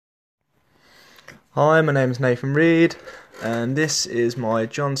Hi, my name is Nathan Reed, and this is my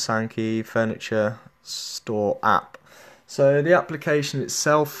John Sankey Furniture Store app. So the application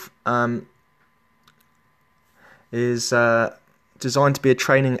itself is designed to be a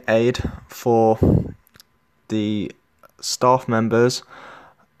training aid for the staff members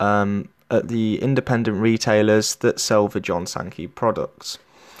at the independent retailers that sell the John Sankey products.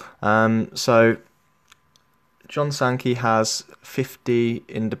 So John Sankey has 50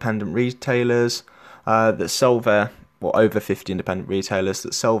 independent retailers that sell over 50 independent retailers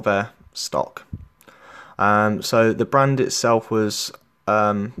that sell their stock. So the brand itself was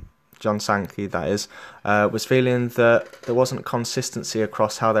John Sankey, that is, was feeling that there wasn't consistency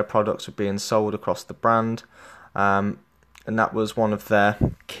across how their products were being sold across the brand, and that was one of the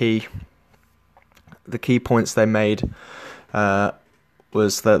key points they made,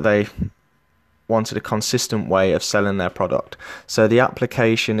 was that they wanted a consistent way of selling their product. So the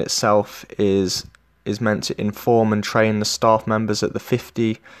application itself is meant to inform and train the staff members at the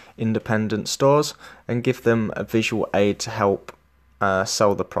 50 independent stores and give them a visual aid to help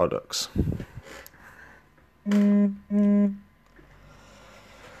sell the products.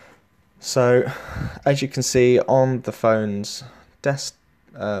 So, as you can see on the phone's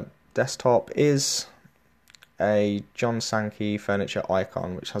desktop is a John Sankey furniture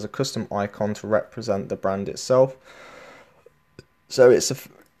icon, which has a custom icon to represent the brand itself. So it's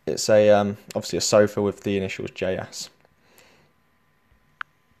obviously a sofa with the initials JS.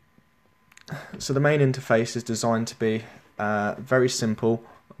 So the main interface is designed to be very simple,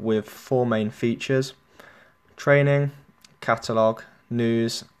 with 4 main features: training, catalogue,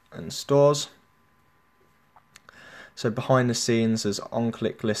 news and stores. So behind the scenes there's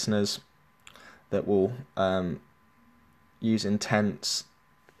on-click listeners that will use intents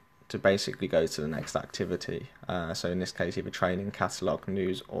to basically go to the next activity. So in this case, either training, catalogue,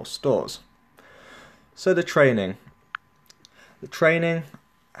 news or stores. So the training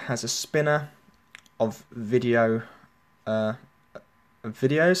has a spinner of videos.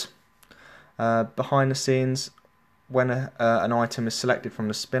 Behind the scenes, when an item is selected from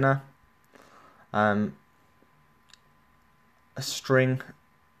the spinner, a string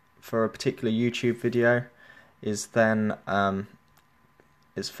for a particular YouTube video is then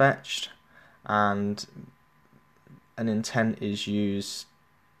is fetched, and an intent is used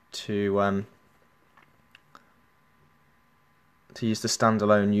to use the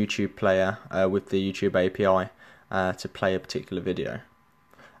standalone YouTube player with the YouTube API to play a particular video.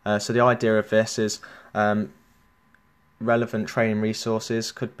 So the idea of this is relevant training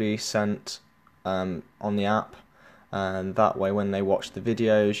resources could be sent on the app, and that way when they watch the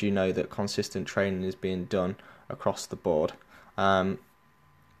videos, you know that consistent training is being done across the board.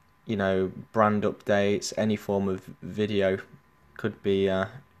 Brand updates, any form of video could be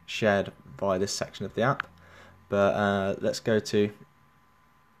shared via this section of the app. But let's go to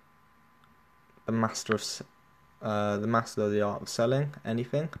the master of the art of selling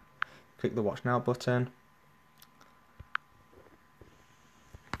anything. Click the Watch Now button.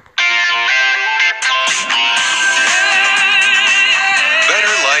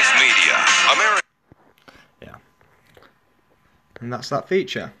 And that's that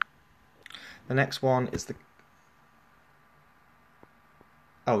feature. The next one is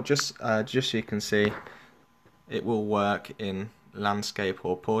just so you can see, it will work in landscape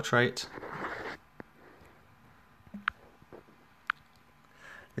or portrait.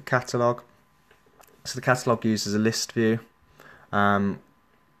 The catalogue. So the catalogue uses a list view.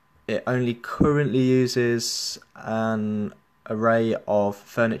 It only currently uses an array of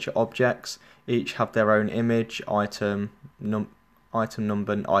furniture objects. Each have their own image, item number,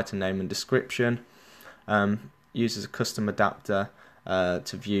 item name and description. Uses a custom adapter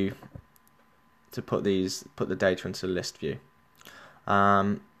to put the data into the list view.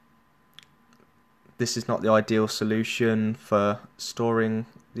 This is not the ideal solution for storing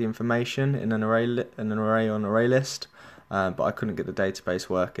the information in an array on array list, but I couldn't get the database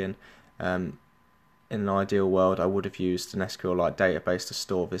working. In an ideal world, I would have used an SQLite database to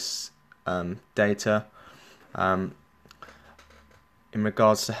store this data. In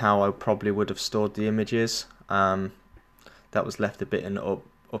regards to how I probably would have stored the images, that was left a bit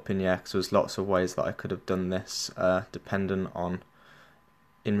up in the air, because there was lots of ways that I could have done this, dependent on,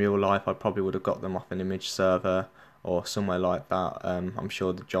 in real life I probably would have got them off an image server or somewhere like that. I'm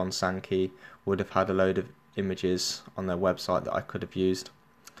sure the John Sankey would have had a load of images on their website that I could have used.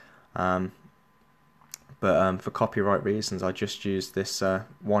 But for copyright reasons, I just used this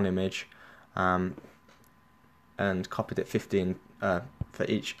one image and copied it 15 for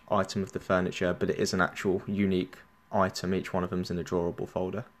each item of the furniture, but it is an actual unique item. Each one of them is in a drawable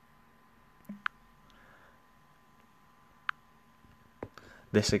folder.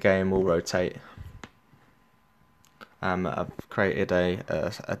 this again will rotate. I've created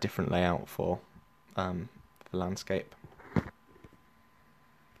a different layout for the landscape.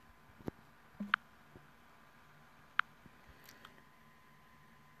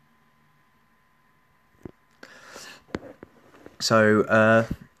 So there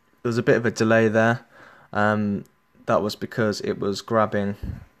was a bit of a delay there. That was because it was grabbing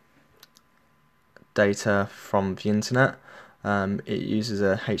data from the internet. It uses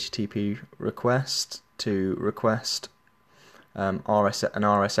a HTTP request to request an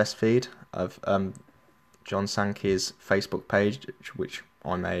RSS feed of John Sankey's Facebook page, which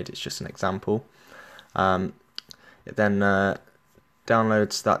I made. It's just an example. It then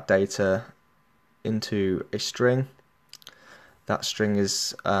downloads that data into a string. That string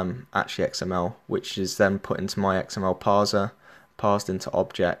is actually XML, which is then put into my XML parser, parsed into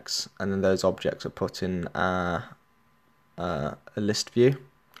objects, and then those objects are put in a list view.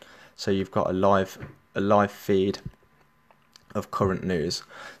 So you've got a live feed of current news.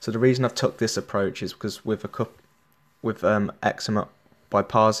 So the reason I've took this approach is because with XML, by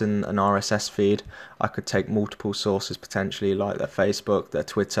parsing an RSS feed, I could take multiple sources potentially, like their Facebook, their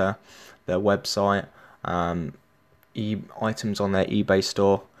Twitter, their website, items on their eBay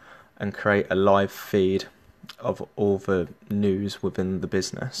store, and create a live feed of all the news within the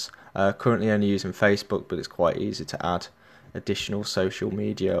business. Currently only using Facebook, but it's quite easy to add additional social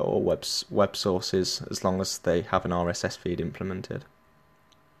media or web sources as long as they have an RSS feed implemented.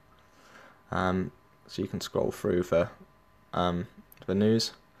 So you can scroll through the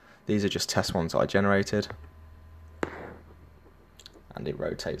news. These are just test ones that I generated, and it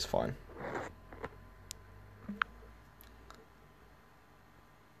rotates fine.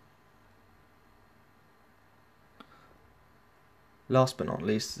 Last but not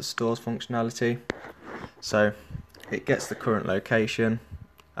least, the stores functionality. So it gets the current location.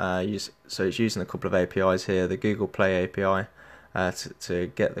 So it's using a couple of APIs here. The Google Play API to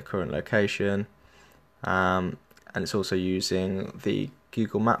get the current location, and it's also using the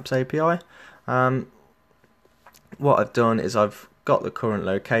Google Maps API. What I've done is I've got the current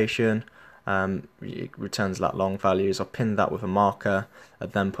location. It returns that long values. I've pinned that with a marker.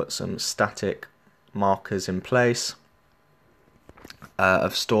 I've then put some static markers in place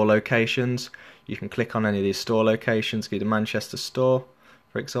of store locations. You can click on any of these store locations, go to Manchester store,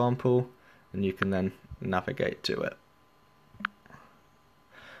 for example, and you can then navigate to it.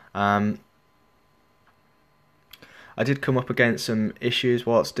 I did come up against some issues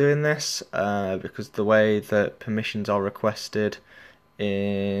whilst doing this, because the way that permissions are requested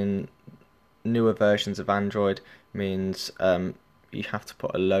in newer versions of Android means you have to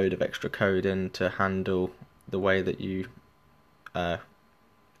put a load of extra code in to handle the way that you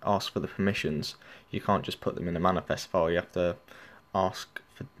ask for the permissions. You can't just put them in a manifest file. You have to ask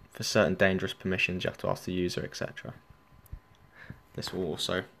for certain dangerous permissions. You have to ask the user, etc. This will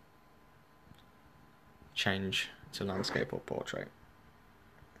also change to landscape or portrait.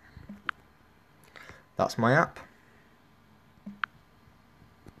 That's my app.